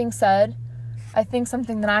with that being said, I think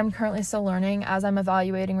something that I'm currently still learning as I'm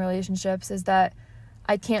evaluating relationships is that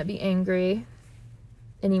I can't be angry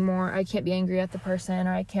anymore. I can't be angry at the person,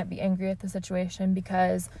 or I can't be angry at the situation,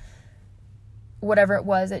 because whatever it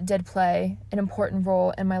was, it did play an important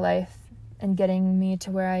role in my life and getting me to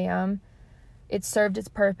where I am. It served its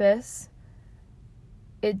purpose.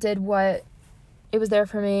 It did what, it was there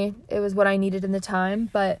for me. It was what I needed in the time,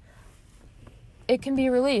 but it can be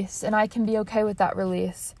released, and I can be okay with that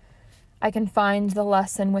release. I can find the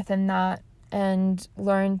lesson within that and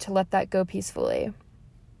learn to let that go peacefully.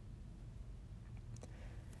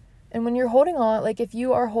 And when you're holding on, like if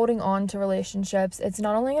you are holding on to relationships, it's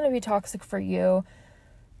not only going to be toxic for you,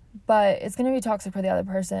 but it's going to be toxic for the other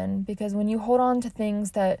person. Because when you hold on to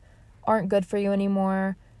things that aren't good for you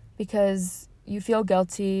anymore, because you feel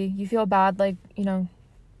guilty, you feel bad, like, you know,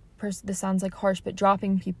 this sounds like harsh, but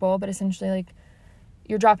dropping people, but essentially like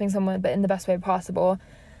you're dropping someone, but in the best way possible,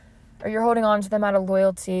 or you're holding on to them out of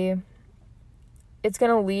loyalty, it's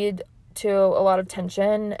going to lead to a lot of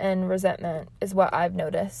tension and resentment, is what I've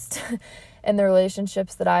noticed in the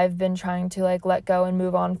relationships that I've been trying to like let go and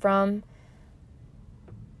move on from,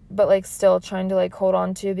 but like still trying to like hold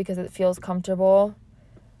on to because it feels comfortable,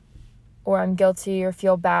 or I'm guilty or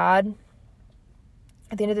feel bad.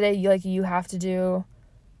 At the end of the day, you have to do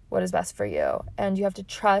what is best for you, and you have to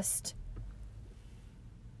trust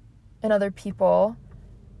in other people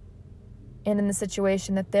and in the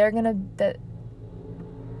situation that they're gonna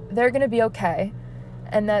be okay,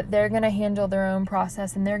 and that they're gonna handle their own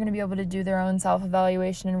process, and they're gonna be able to do their own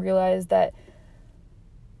self-evaluation and realize that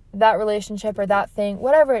that relationship or that thing,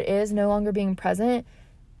 whatever it is, no longer being present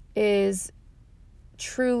is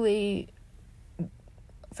truly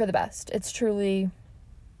for the best. It's truly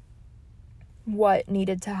what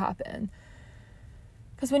needed to happen.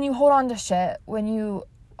 Because when you hold on to shit, when you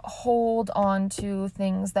hold on to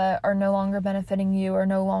things that are no longer benefiting you or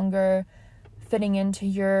no longer fitting into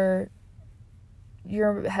your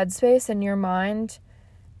headspace and your mind,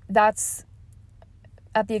 that's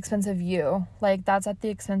at the expense of you. Like, that's at the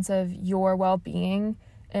expense of your well-being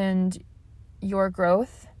and your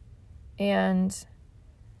growth. And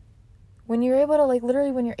when you're able to, like,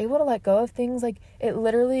 literally, when you're able to let go of things, like, it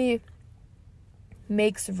literally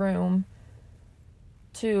makes room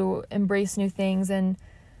to embrace new things and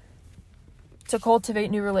to cultivate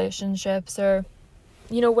new relationships, or,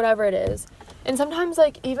 you know, whatever it is. And sometimes,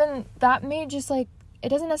 like, even that may just, like, it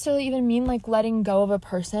doesn't necessarily even mean, like, letting go of a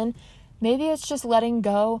person. Maybe it's just letting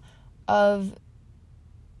go of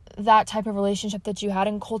that type of relationship that you had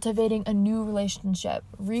and cultivating a new relationship,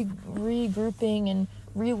 regrouping and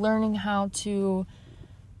relearning how to,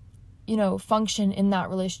 you know, function in that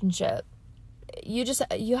relationship. You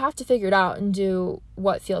have to figure it out and do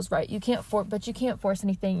what feels right. You can't force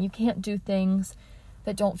anything. You can't do things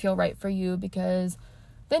that don't feel right for you, because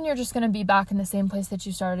then you're just going to be back in the same place that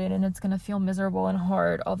you started, and it's going to feel miserable and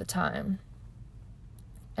hard all the time.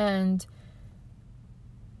 And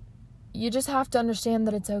you just have to understand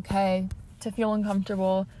that it's okay to feel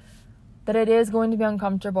uncomfortable, that it is going to be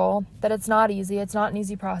uncomfortable, that it's not easy, it's not an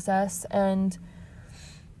easy process, and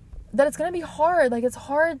that it's going to be hard. Like, it's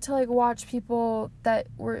hard to, like, watch people that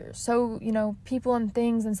were so, you know, people and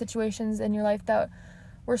things and situations in your life that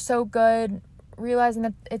were so good, realizing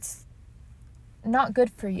that it's not good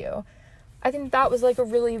for you. I think that was, like, a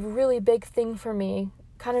really, really big thing for me,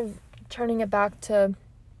 kind of turning it back to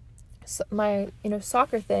my, you know,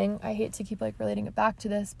 soccer thing. I hate to keep, like, relating it back to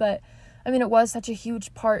this, but, I mean, it was such a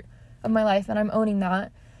huge part of my life, and I'm owning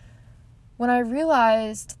that. When I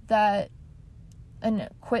realized that, and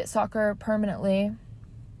quit soccer permanently,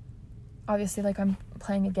 obviously, like, I'm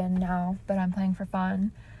playing again now, but I'm playing for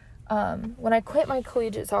fun. When I quit my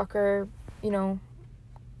collegiate soccer, you know,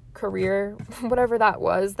 career, whatever that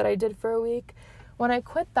was that I did for a week, when I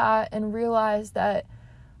quit that and realized that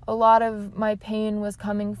a lot of my pain was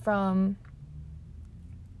coming from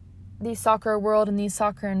the soccer world and the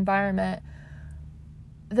soccer environment,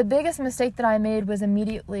 the biggest mistake that I made was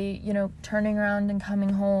immediately, turning around and coming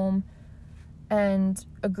home and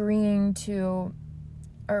agreeing to,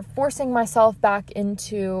 or forcing myself back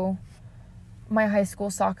into my high school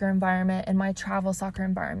soccer environment and my travel soccer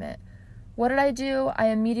environment. What did I do? I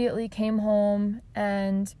immediately came home,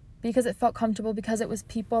 and because it felt comfortable, because it was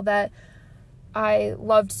people that I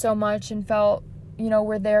loved so much and felt,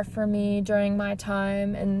 were there for me during my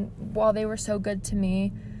time, and while they were so good to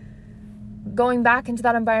me, going back into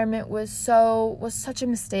that environment was such a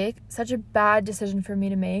mistake, such a bad decision for me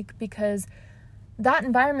to make, because that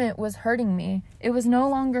environment was hurting me. It was no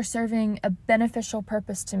longer serving a beneficial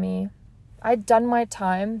purpose to me. I'd done my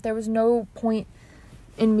time. There was no point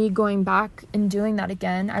in me going back and doing that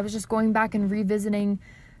again. I was just going back and revisiting,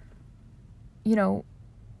 the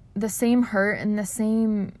same hurt and the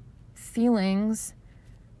same feelings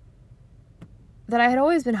that I had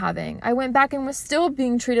always been having. I went back and was still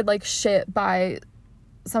being treated like shit by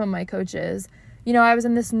some of my coaches. I was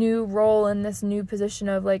in this new role, in this new position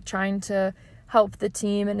of like trying to help the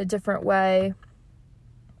team in a different way.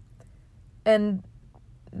 And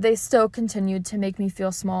they still continued to make me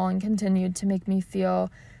feel small and continued to make me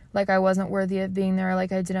feel like I wasn't worthy of being there,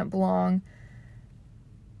 like I didn't belong.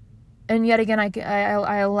 And yet again,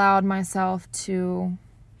 I allowed myself to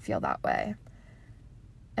feel that way.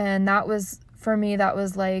 And that was, for me, that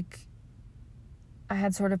was like, I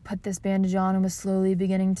had sort of put this bandage on and was slowly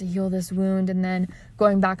beginning to heal this wound. And then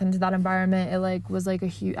going back into that environment, it was like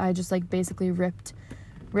I just basically ripped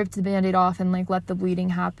the Band-Aid off and let the bleeding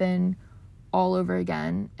happen all over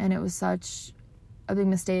again. And it was such a big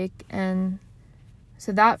mistake. And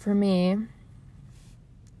so that for me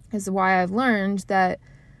is why I've learned that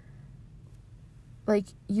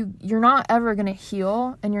you're not ever going to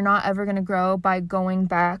heal and you're not ever going to grow by going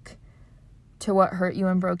back to what hurt you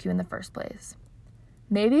and broke you in the first place.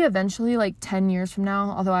 Maybe eventually 10 years from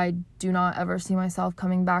now, although I do not ever see myself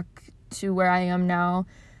coming back to where I am now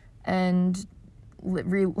and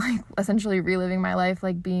essentially reliving my life,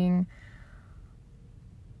 being,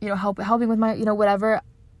 helping with my, whatever.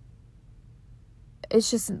 It's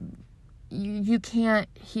just, you can't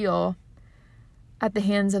heal at the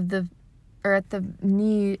hands of at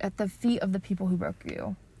the feet of the people who broke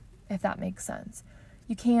you, if that makes sense.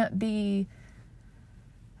 You can't be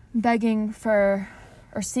begging for,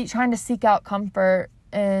 or trying to seek out comfort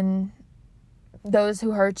in those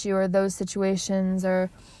who hurt you, or those situations, or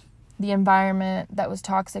the environment that was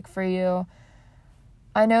toxic for you.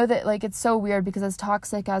 I know that it's so weird, because as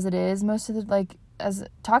toxic as it is, most of the as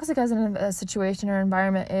toxic as a situation or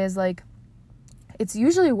environment is, it's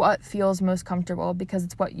usually what feels most comfortable, because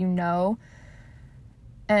it's what you know.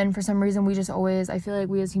 And for some reason, we just always, I feel like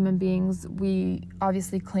we as human beings, we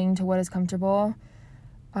obviously cling to what is comfortable,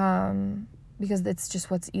 because it's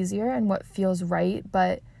just what's easier and what feels right.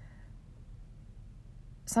 But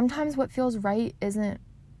sometimes what feels right isn't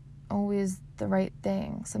always the right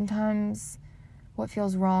thing. Sometimes what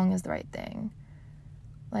feels wrong is the right thing.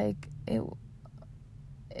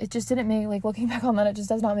 It just didn't make, looking back on that, it just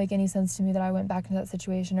does not make any sense to me that I went back into that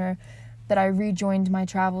situation, or that I rejoined my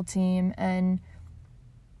travel team and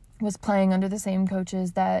was playing under the same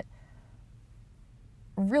coaches that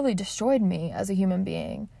really destroyed me as a human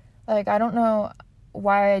being. I don't know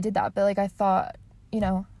why I did that, but I thought,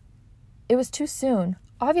 it was too soon.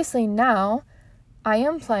 Obviously now I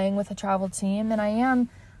am playing with a travel team and I am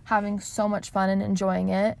having so much fun and enjoying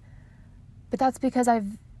it, but that's because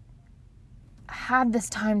I've had this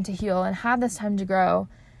time to heal and had this time to grow.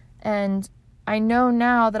 And I know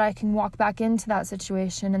now that I can walk back into that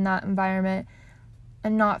situation and that environment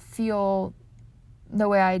and not feel the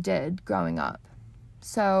way I did growing up.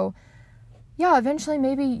 So yeah, eventually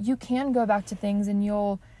maybe you can go back to things and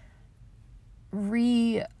you'll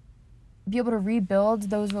be able to rebuild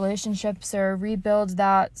those relationships or rebuild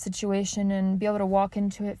that situation and be able to walk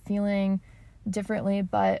into it feeling differently.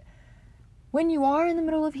 But when you are in the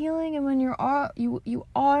middle of healing and when you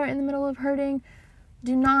are in the middle of hurting,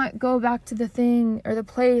 do not go back to the thing or the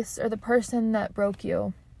place or the person that broke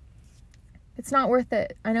you. It's not worth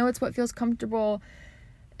it. I know it's what feels comfortable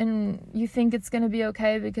and you think it's going to be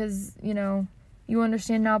okay because, you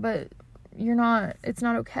understand now, but it's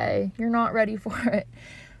not okay. You're not ready for it.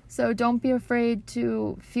 So don't be afraid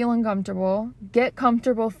to feel uncomfortable. Get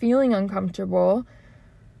comfortable feeling uncomfortable.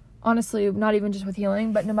 Honestly, not even just with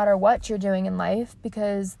healing, but no matter what you're doing in life,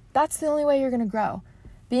 because that's the only way you're going to grow.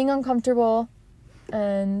 Being uncomfortable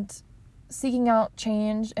and seeking out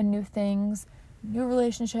change and new things, new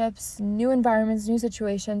relationships, new environments, new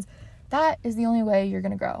situations, that is the only way you're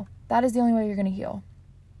going to grow. That is the only way you're going to heal.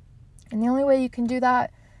 And the only way you can do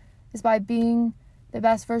that is by being the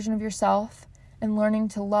best version of yourself and learning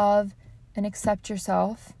to love and accept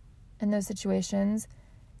yourself in those situations,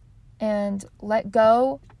 and let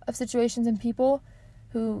go of situations and people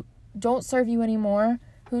who don't serve you anymore,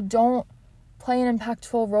 who don't play an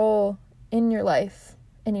impactful role in your life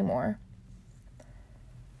anymore.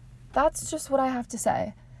 That's just what I have to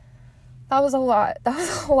say. That was a lot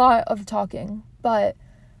of talking, but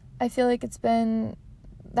I feel like that's been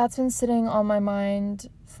sitting on my mind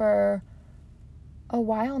for a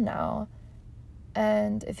while now,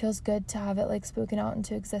 and it feels good to have it like spoken out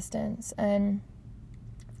into existence. And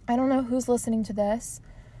I don't know who's listening to this,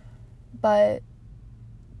 but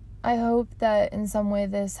I hope that in some way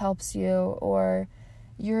this helps you, or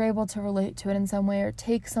you're able to relate to it in some way, or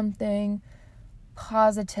take something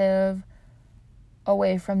positive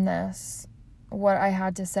away from this, what I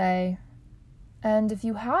had to say. And if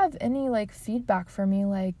you have any like feedback for me,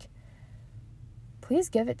 like, please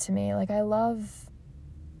give it to me. Like, I love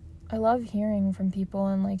hearing from people,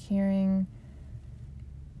 and like hearing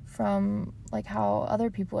from like how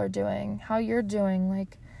other people are doing, how you're doing.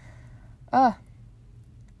 Like,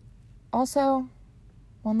 also,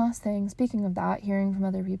 one last thing, speaking of that, hearing from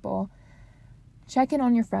other people, check in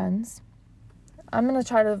on your friends. I'm going to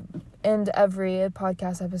try to end every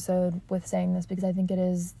podcast episode with saying this because I think it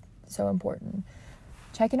is so important.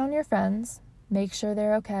 Check in on your friends. Make sure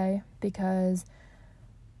they're okay, because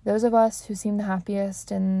those of us who seem the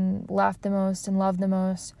happiest and laugh the most and love the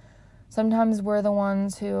most, sometimes we're the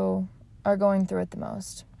ones who are going through it the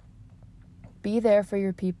most. Be there for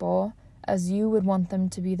your people as you would want them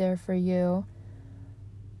to be there for you.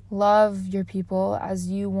 Love your people as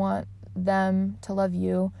you want them to love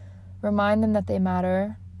you. Remind them that they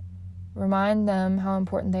matter. Remind them how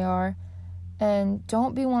important they are. And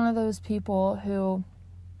don't be one of those people who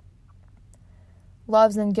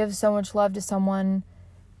loves and gives so much love to someone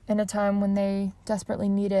in a time when they desperately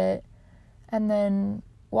need it, and then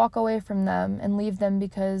walk away from them and leave them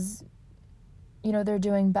because, they're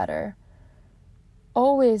doing better.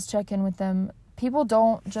 Always check in with them. People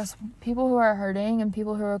who are hurting and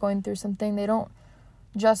people who are going through something, they don't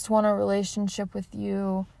just want a relationship with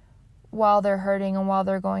you while they're hurting and while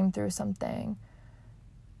they're going through something.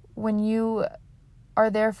 When you are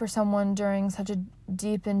there for someone during such a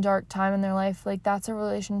deep and dark time in their life, like, that's a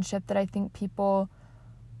relationship that I think people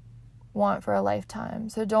want for a lifetime.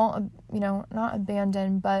 So don't, not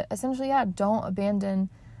abandon, but essentially, don't abandon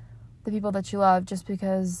the people that you love just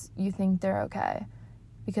because you think they're okay,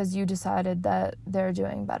 because you decided that they're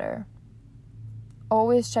doing better.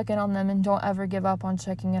 Always check in on them, and don't ever give up on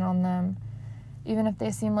checking in on them. Even if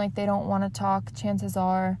they seem like they don't want to talk, chances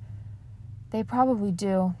are they probably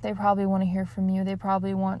do. They probably want to hear from you. They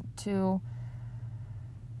probably want to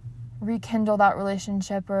rekindle that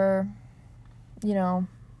relationship, or,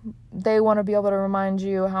 they want to be able to remind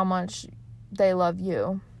you how much they love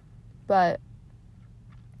you. But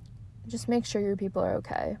just make sure your people are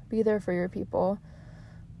okay. Be there for your people.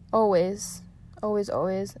 Always, always,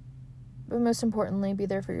 always. But most importantly, be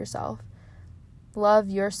there for yourself. Love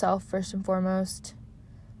yourself first and foremost.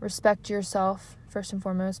 Respect yourself first and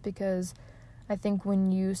foremost, because I think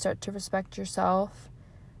when you start to respect yourself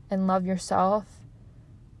and love yourself,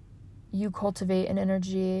 you cultivate an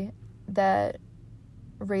energy that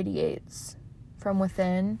radiates from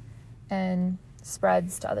within and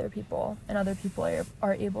spreads to other people, and other people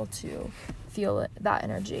are able to feel that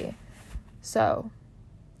energy. So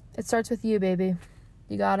it starts with you, baby.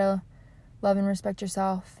 You gotta love and respect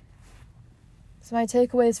yourself. So my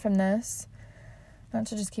takeaways from this, not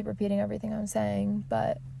to just keep repeating everything I'm saying,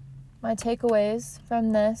 but my takeaways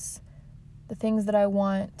from this, the things that I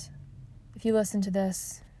want, if you listen to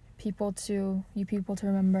this, people to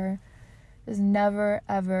remember, is never,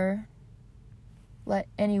 ever let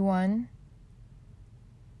anyone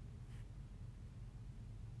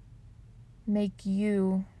make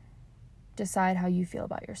you decide how you feel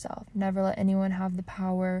about yourself. Never let anyone have the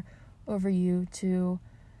power over you to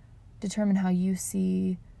determine how you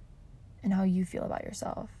see and how you feel about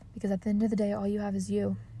yourself. Because at the end of the day, all you have is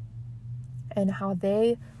you. And what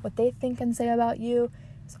they think and say about you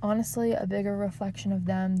is honestly a bigger reflection of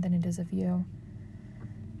them than it is of you.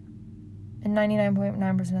 And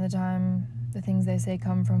 99.9% of the time, the things they say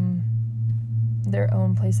come from their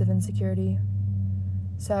own place of insecurity.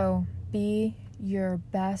 So be your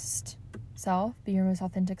best self, be your most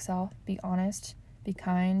authentic self, be honest, be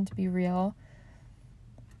kind, be real.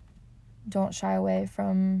 Don't shy away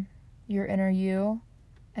from your inner you,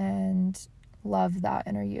 and love that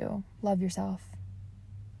inner you. Love yourself.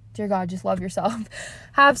 Dear God, just love yourself.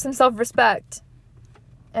 Have some self-respect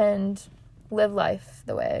and live life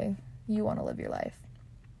the way you want to live your life.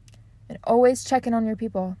 And always check in on your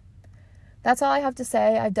people. that's all I have to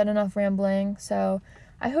say. I've done enough rambling, so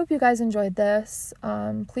I hope you guys enjoyed this.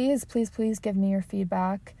 Please give me your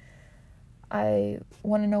feedback. I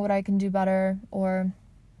want to know what I can do better, or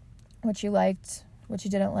what you liked, what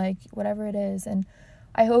you didn't like, whatever it is. And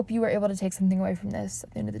I hope you were able to take something away from this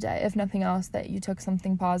at the end of the day. If nothing else, that you took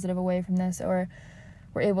something positive away from this, or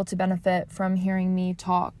were able to benefit from hearing me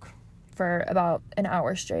talk for about an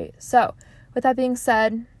hour straight. So, with that being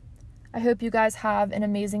said, I hope you guys have an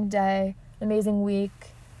amazing day, amazing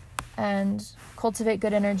week, and cultivate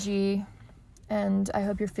good energy. And I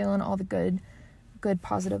hope you're feeling all the good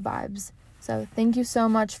positive vibes. So thank you so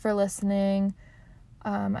much for listening.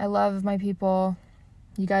 I love my people.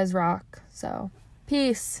 You guys rock. So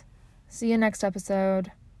peace. See you next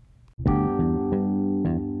episode.